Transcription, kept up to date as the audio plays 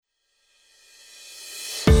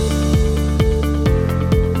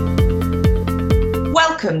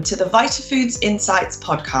Welcome to the VitaFoods Insights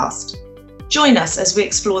podcast. Join us as we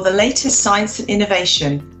explore the latest science and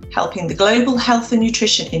innovation, helping the global health and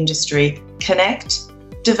nutrition industry connect,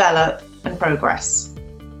 develop, and progress.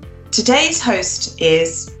 Today's host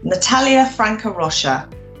is Natalia Franca-Rocha,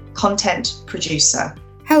 content producer.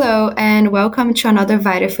 Hello, and welcome to another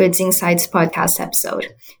VitaFoods Insights podcast episode.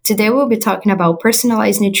 Today we'll be talking about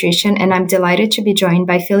personalized nutrition, and I'm delighted to be joined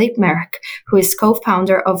by Philip Merck, who is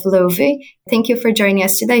co-founder of Lovi. Thank you for joining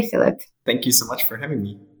us today, Philip. Thank you so much for having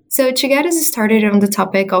me. So to get us started on the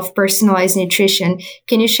topic of personalized nutrition,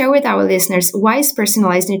 can you share with our listeners why is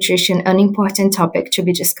personalized nutrition an important topic to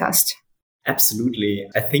be discussed? Absolutely.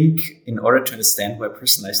 I think in order to understand why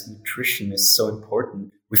personalized nutrition is so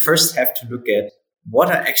important, we first have to look at what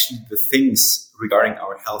are actually the things regarding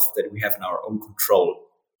our health that we have in our own control.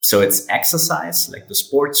 So it's exercise, like the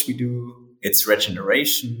sports we do, it's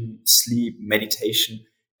regeneration, sleep, meditation,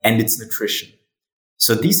 and it's nutrition.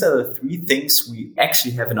 So these are the three things we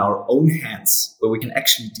actually have in our own hands, where we can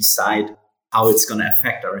actually decide how it's going to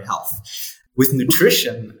affect our health. With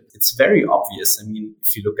nutrition, it's very obvious. I mean,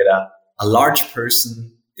 if you look at a large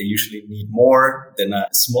person, they usually need more than a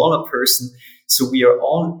smaller person. So we are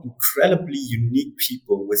all incredibly unique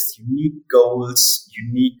people with unique goals,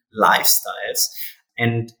 unique lifestyles.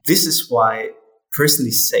 And this is why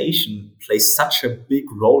personalization plays such a big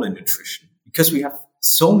role in nutrition, because we have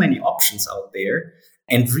so many options out there,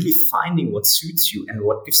 and really finding what suits you and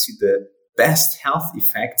what gives you the best health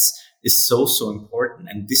effects is so important.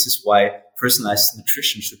 And this is why personalized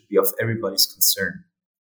nutrition should be of everybody's concern.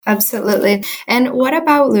 Absolutely. And what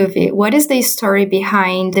about Lovi? What is the story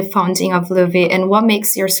behind the founding of Lovi, and what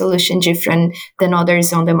makes your solution different than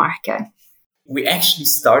others on the market? We actually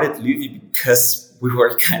started Lovi because we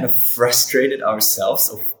were kind of frustrated ourselves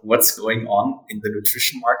of what's going on in the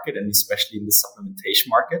nutrition market and especially in the supplementation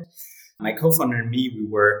market. My co-founder and me, we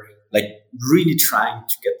were really trying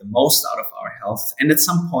to get the most out of our health. And at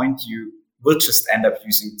some point, you will just end up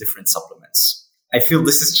using different supplements. I feel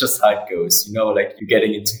this is just how it goes. You're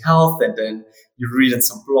getting into health, and then you read in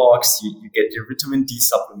some blogs, you get your vitamin D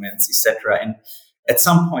supplements, etc. And at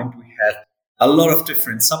some point we had a lot of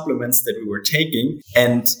different supplements that we were taking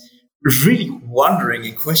and really wondering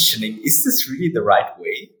and questioning, is this really the right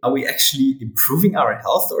way? Are we actually improving our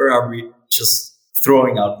health, or are we just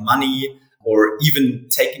throwing out money or even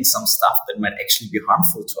taking some stuff that might actually be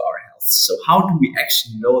harmful to our health? So how do we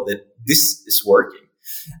actually know that this is working?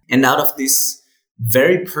 And out of this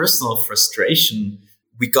very personal frustration,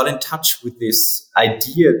 we got in touch with this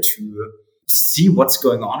idea to see what's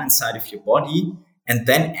going on inside of your body and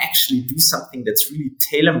then actually do something that's really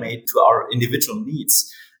tailor-made to our individual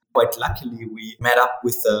needs. Quite luckily, we met up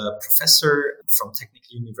with a professor from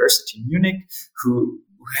Technical University in Munich who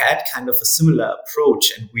had kind of a similar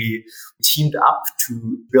approach, and we teamed up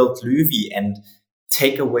to build Lovi and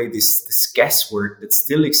take away this guesswork that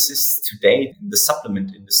still exists today in the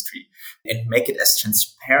supplement industry and make it as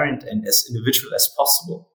transparent and as individual as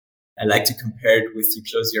possible. I like to compare it with you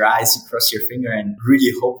close your eyes, you cross your finger, and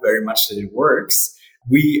really hope very much that it works.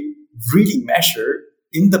 We really measure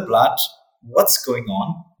in the blood what's going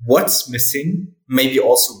on, what's missing, maybe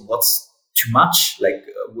also what's too much,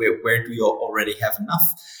 where do you already have enough?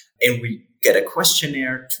 And we get a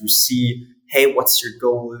questionnaire to see, hey, what's your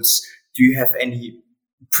goals? Do you have any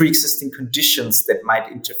pre-existing conditions that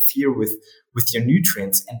might interfere with your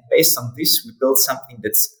nutrients? And based on this, we build something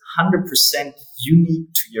that's 100% unique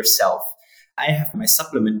to yourself. I have my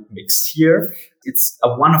supplement mix here. It's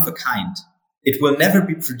a one of a kind. It will never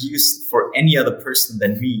be produced for any other person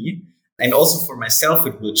than me. And also for myself,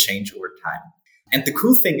 it will change over time. And the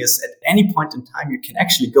cool thing is, at any point in time, you can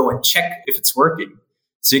actually go and check if it's working.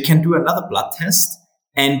 So you can do another blood test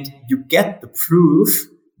and you get the proof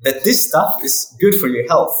that this stuff is good for your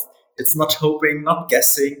health. It's not hoping, not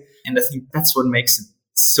guessing. And I think that's what makes it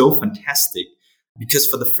so fantastic, because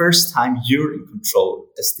for the first time, you're in control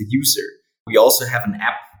as the user. We also have an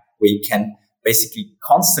app where you can basically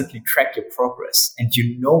constantly track your progress and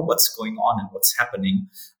you know what's going on and what's happening.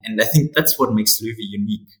 And I think that's what makes Lovi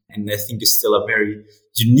unique. And I think it's still a very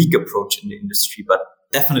unique approach in the industry, but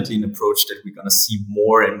definitely an approach that we're going to see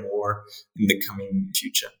more and more in the coming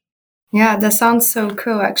future. Yeah, that sounds so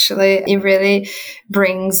cool, actually. It really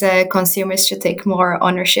brings consumers to take more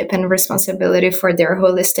ownership and responsibility for their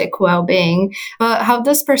holistic well-being. But how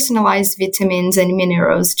does personalized vitamins and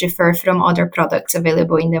minerals differ from other products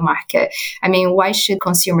available in the market? I mean, why should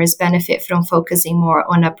consumers benefit from focusing more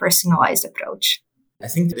on a personalized approach? I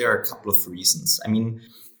think there are a couple of reasons. I mean,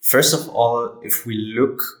 first of all, if we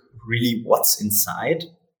look really what's inside,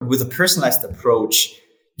 with a personalized approach,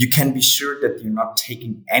 you can be sure that you're not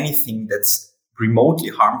taking anything that's remotely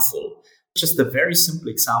harmful. Just a very simple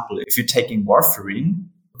example. If you're taking warfarin,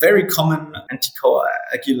 very common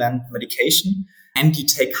anticoagulant medication, and you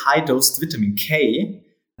take high-dosed vitamin K,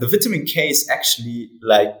 the vitamin K is actually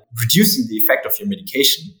like reducing the effect of your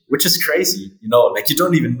medication, which is crazy. Like you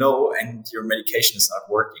don't even know and your medication is not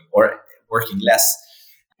working or working less.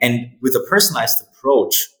 And with a personalized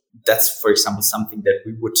approach, that's, for example, something that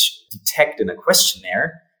we would detect in a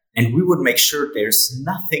questionnaire, and we would make sure there's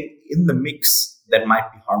nothing in the mix that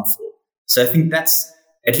might be harmful. So I think that's,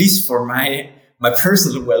 at least for my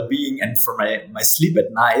personal well-being and for my sleep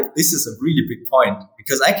at night, this is a really big point,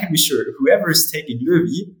 because I can be sure whoever is taking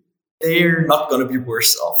Löwy, they're not going to be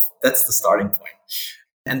worse off. That's the starting point.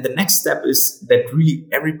 And the next step is that really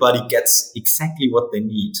everybody gets exactly what they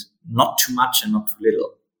need, not too much and not too little.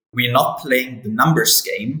 We're not playing the numbers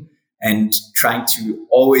game and trying to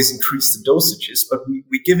always increase the dosages, but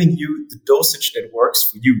we're giving you the dosage that works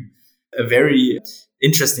for you. A very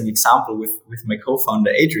interesting example with my co-founder,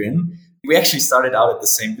 Adrian. We actually started out at the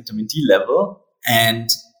same vitamin D level, and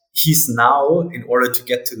he's now, in order to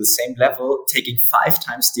get to the same level, taking 5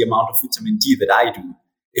 times the amount of vitamin D that I do.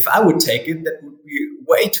 If I would take it, that would be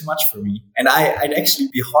way too much for me. And I'd actually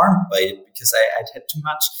be harmed by it because I'd had too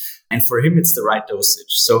much. And for him, it's the right dosage.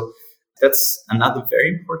 So that's another very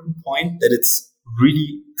important point, that it's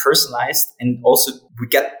really personalized, and also we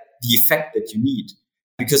get the effect that you need.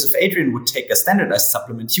 Because if Adrian would take a standardized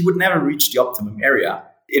supplement, he would never reach the optimum area.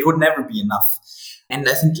 It would never be enough. And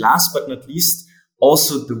I think last but not least,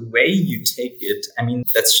 also the way you take it. I mean,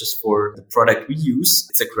 that's just for the product we use.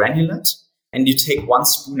 It's a granulate, and you take 1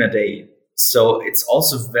 spoon a day. So it's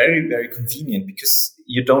also very, very convenient, because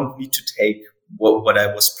you don't need to take what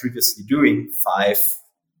I was previously doing, 5,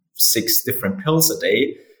 6 different pills a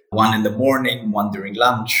day, 1 in the morning, 1 during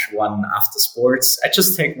lunch, 1 after sports. I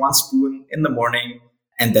just take 1 spoon in the morning,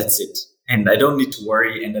 and that's it. And I don't need to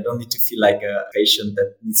worry, and I don't need to feel like a patient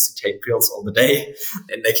that needs to take pills all the day.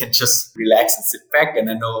 And I can just relax and sit back, and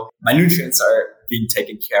I know my nutrients are being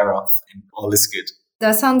taken care of and all is good.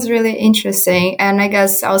 That sounds really interesting. And I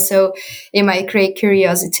guess also it might create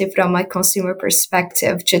curiosity from a consumer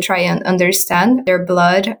perspective to try and understand their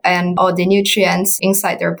blood and all the nutrients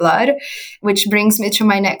inside their blood, which brings me to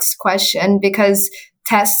my next question, because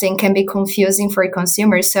testing can be confusing for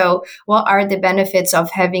consumers. So what are the benefits of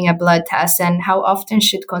having a blood test, and how often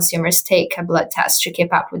should consumers take a blood test to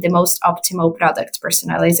keep up with the most optimal product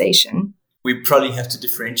personalization? We probably have to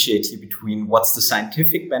differentiate here between what's the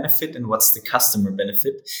scientific benefit and what's the customer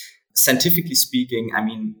benefit. Scientifically speaking, I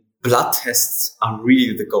mean, blood tests are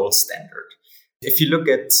really the gold standard. If you look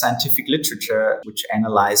at scientific literature, which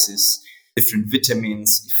analyzes different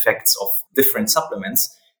vitamins, effects of different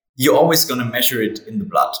supplements, you're always going to measure it in the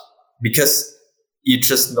blood, because you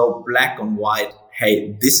just know black on white,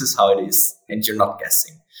 hey, this is how it is, and you're not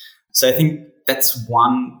guessing. So I think that's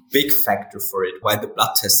one big factor for it, why the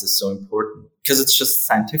blood test is so important, because it's just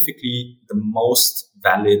scientifically the most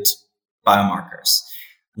valid biomarkers.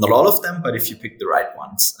 Not all of them, but if you pick the right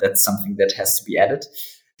ones, that's something that has to be added.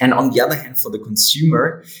 And on the other hand, for the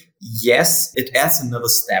consumer, yes, it adds another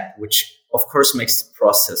step, which of course makes the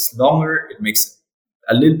process longer. It makes it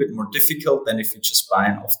a little bit more difficult than if you just buy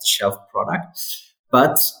an off-the-shelf product.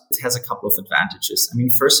 But it has a couple of advantages. I mean,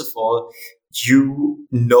 first of all, you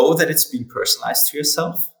know that it's being personalized to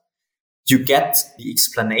yourself. You get the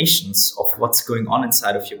explanations of what's going on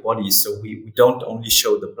inside of your body. So we don't only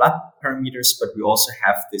show the blood parameters, but we also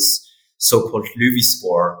have this so-called Löwy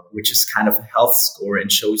score, which is kind of a health score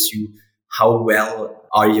and shows you how well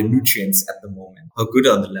are your nutrients at the moment, how good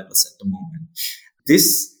are the levels at the moment.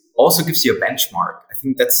 This also gives you a benchmark. I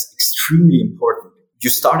think that's extremely important. You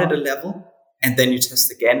start at a level, and then you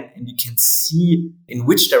test again, and you can see in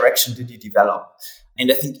which direction did you develop.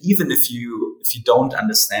 And I think even if you don't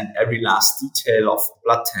understand every last detail of a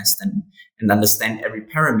blood test and understand every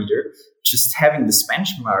parameter, just having this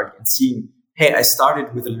benchmark and seeing, hey, I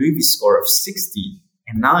started with a Löwy score of 60,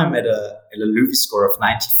 and now I'm at a Löwy score of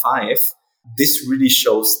 95. This really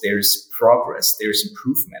shows there's progress, there's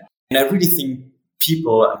improvement. And I really think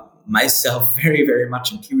people, myself very, very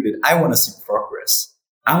much included, I want to see progress.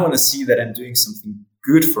 I want to see that I'm doing something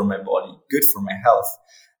good for my body, good for my health.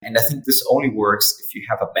 And I think this only works if you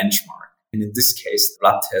have a benchmark. And in this case, the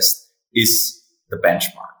blood test is the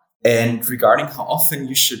benchmark. And regarding how often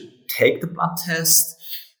you should take the blood test,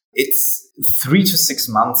 it's 3 to 6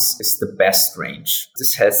 months is the best range.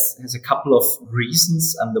 This has a couple of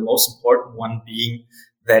reasons, and the most important one being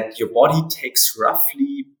that your body takes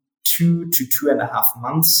roughly 2 to 2.5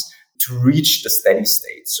 months to reach the steady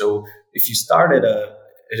state. So if you start at a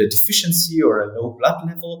a deficiency or a low blood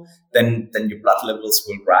level, then your blood levels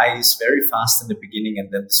will rise very fast in the beginning, and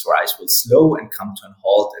then this rise will slow and come to a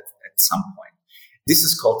halt at some point. This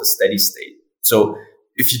is called the steady state. So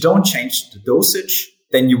if you don't change the dosage,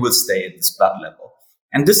 then you will stay at this blood level.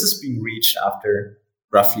 And this is being reached after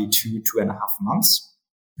roughly 2.5 months.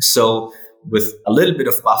 So with a little bit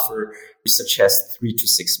of buffer, we suggest 3 to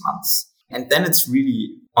 6 months. And then it's really,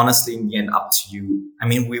 honestly, in the end, up to you. I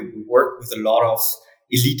mean, we work with a lot of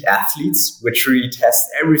elite athletes, which really test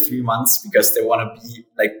every 3 months because they want to be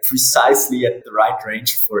like precisely at the right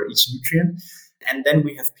range for each nutrient. And then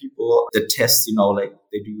we have people that test, like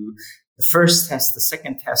they do the first test, the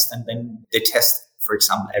second test, and then they test, for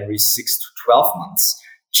example, every 6 to 12 months,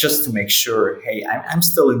 just to make sure, hey, I'm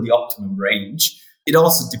still in the optimum range. It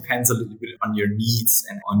also depends a little bit on your needs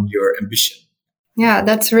and on your ambition. Yeah,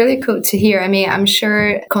 that's really cool to hear. I mean, I'm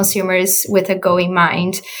sure consumers with a goal in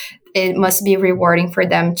mind, it must be rewarding for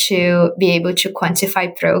them to be able to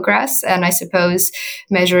quantify progress. And I suppose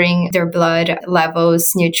measuring their blood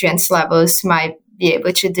levels, nutrients levels might be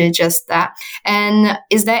able to do just that. And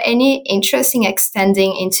is there any interest in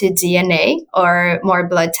extending into DNA or more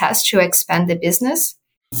blood tests to expand the business?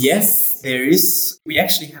 Yes, there is. We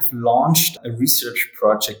actually have launched a research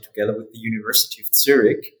project together with the University of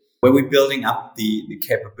Zurich, where we're building up the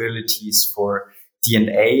capabilities for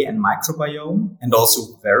DNA and microbiome and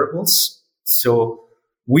also variables. So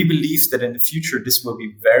we believe that in the future, this will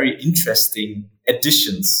be very interesting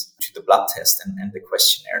additions to the blood test and the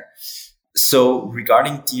questionnaire. So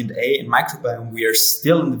regarding DNA and microbiome, we are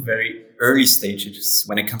still in the very early stages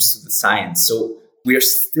when it comes to the science. So we are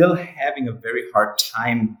still having a very hard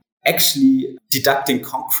time actually deducting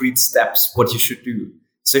concrete steps, what you should do.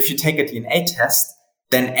 So if you take a DNA test,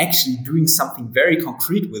 then actually doing something very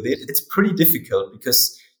concrete with it, it's pretty difficult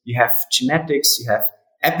because you have genetics, you have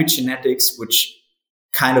epigenetics, which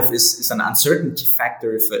kind of is an uncertainty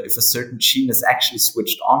factor if a certain gene is actually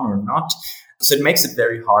switched on or not. So it makes it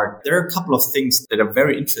very hard. There are a couple of things that are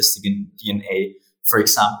very interesting in DNA. For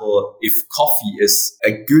example, if coffee is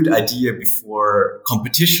a good idea before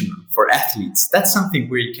competition for athletes, that's something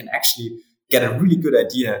where you can actually get a really good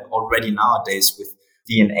idea already nowadays with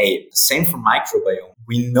DNA. Same for microbiome.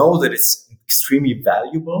 We know that it's extremely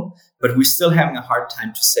valuable, but we're still having a hard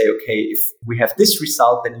time to say, okay, if we have this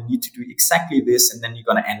result, then you need to do exactly this, and then you're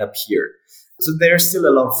going to end up here. So there's still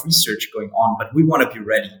a lot of research going on, but we want to be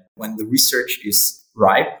ready when the research is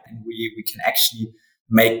ripe and we can actually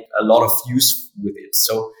make a lot of use with it.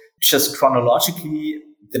 So just chronologically,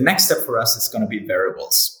 the next step for us is going to be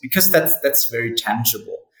variables, because that's very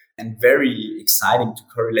tangible and very exciting to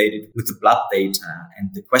correlate it with the blood data and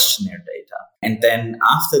the questionnaire data. And then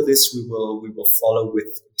after this, we will follow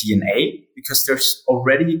with DNA, because there's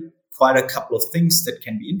already quite a couple of things that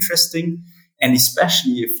can be interesting. And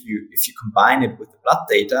especially if you combine it with the blood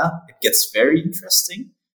data, it gets very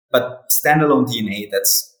interesting. But standalone DNA,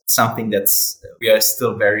 that's something that's we are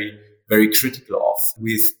still very, very critical of.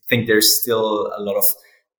 We think there's still a lot of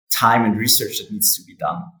time and research that needs to be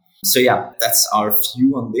done. So yeah, that's our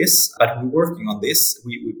view on this. But we're working on this.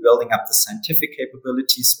 We're building up the scientific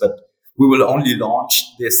capabilities, but we will only launch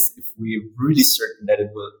this if we're really certain that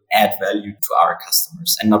it will add value to our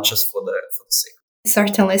customers and not just for the sake.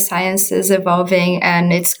 Certainly, science is evolving,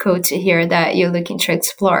 and it's cool to hear that you're looking to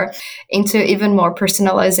explore into even more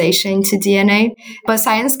personalization into DNA. But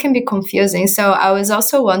science can be confusing. So I was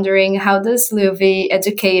also wondering, how does Luvi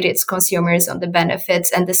educate its consumers on the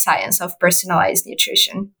benefits and the science of personalized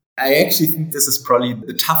nutrition? I actually think this is probably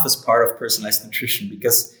the toughest part of personalized nutrition,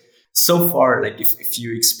 because so far, like if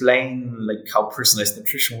you explain like how personalized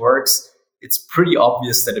nutrition works, it's pretty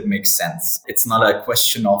obvious that it makes sense. It's not a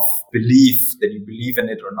question of belief, that you believe in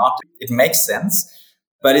it or not. It makes sense,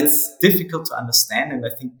 but it's difficult to understand. And I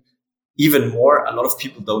think even more, a lot of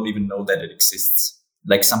people don't even know that it exists.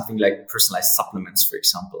 Like something like personalized supplements, for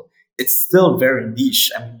example. It's still very niche.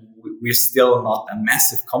 I mean, we're still not a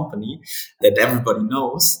massive company that everybody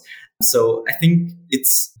knows. So I think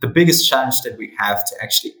it's the biggest challenge that we have to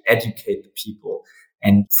actually educate the people.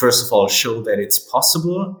 And first of all, show that it's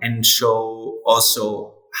possible, and show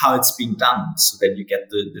also how it's being done, so that you get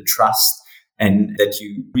the trust and that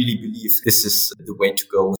you really believe this is the way to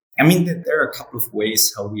go. I mean, there are a couple of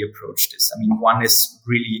ways how we approach this. I mean, one is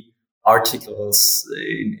really articles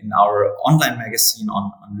in our online magazine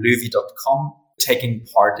on Löwy.com, taking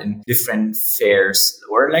part in different fairs,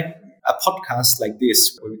 or like a podcast like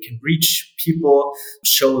this, where we can reach people,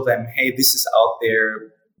 show them, hey, this is out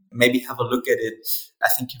there. Maybe have a look at it. I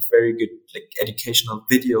think you have very good educational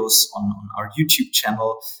videos on our YouTube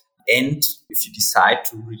channel. And if you decide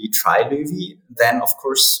to really try Löwy, then of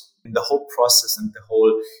course in the whole process and the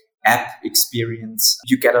whole app experience,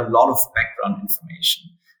 you get a lot of background information.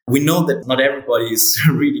 We know that not everybody is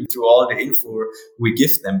reading through all the info we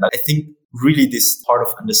give them, but I think really this part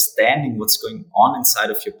of understanding what's going on inside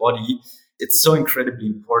of your body, it's so incredibly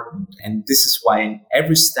important. And this is why in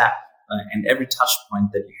every step and every touch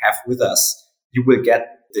point that you have with us, you will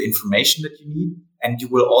get the information that you need, and you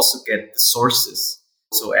will also get the sources.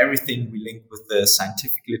 So everything we link with the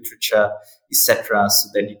scientific literature, etc., so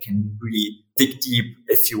that you can really dig deep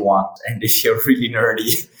if you want. And if you're really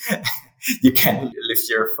nerdy, you can live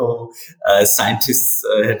your full scientist's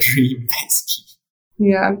dream, basically.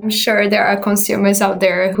 Yeah, I'm sure there are consumers out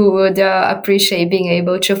there who would appreciate being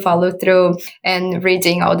able to follow through and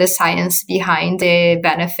reading all the science behind the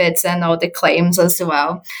benefits and all the claims as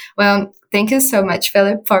well. Well, thank you so much,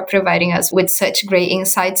 Philip, for providing us with such great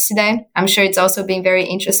insights today. I'm sure it's also been very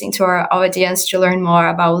interesting to our audience to learn more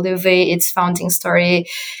about Luvi, its founding story,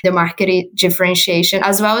 the market differentiation,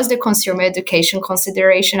 as well as the consumer education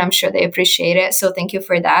consideration. I'm sure they appreciate it. So thank you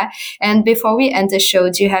for that. And before we end the show,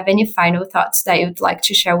 do you have any final thoughts that you'd like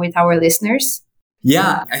to share with our listeners?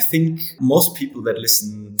 Yeah, I think most people that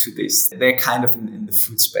listen to this, they're kind of in the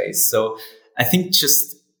food space. So I think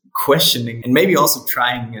just questioning and maybe also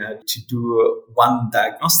trying to do one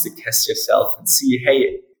diagnostic test yourself and see,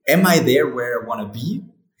 hey, am I there where I want to be?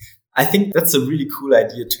 I think that's a really cool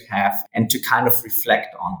idea to have and to kind of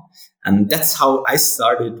reflect on. And that's how I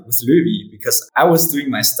started with Luvi, because I was doing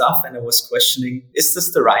my stuff and I was questioning, is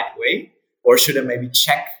this the right way? Or should I maybe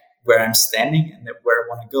check where I'm standing and where I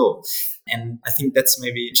want to go? And I think that's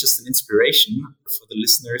maybe just an inspiration for the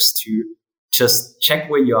listeners to just check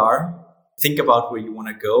where you are, think about where you want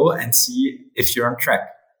to go, and see if you're on track.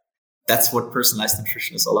 That's what personalized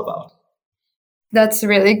nutrition is all about. That's a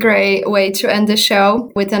really great way to end the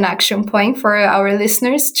show, with an action point for our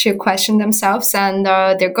listeners to question themselves and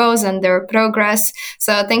their goals and their progress.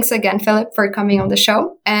 So thanks again, Philip, for coming on the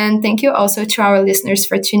show. And thank you also to our listeners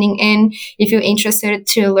for tuning in. If you're interested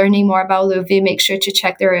to learning more about Luvi, make sure to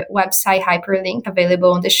check their website hyperlink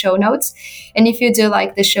available in the show notes. And if you do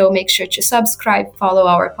like the show, make sure to subscribe, follow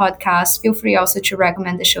our podcast. Feel free also to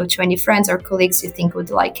recommend the show to any friends or colleagues you think would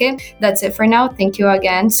like it. That's it for now. Thank you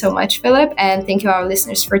again so much, Philip. And thank you our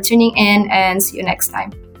listeners for tuning in, and see you next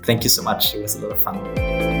time. Thank you so much. It was a lot of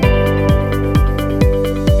fun.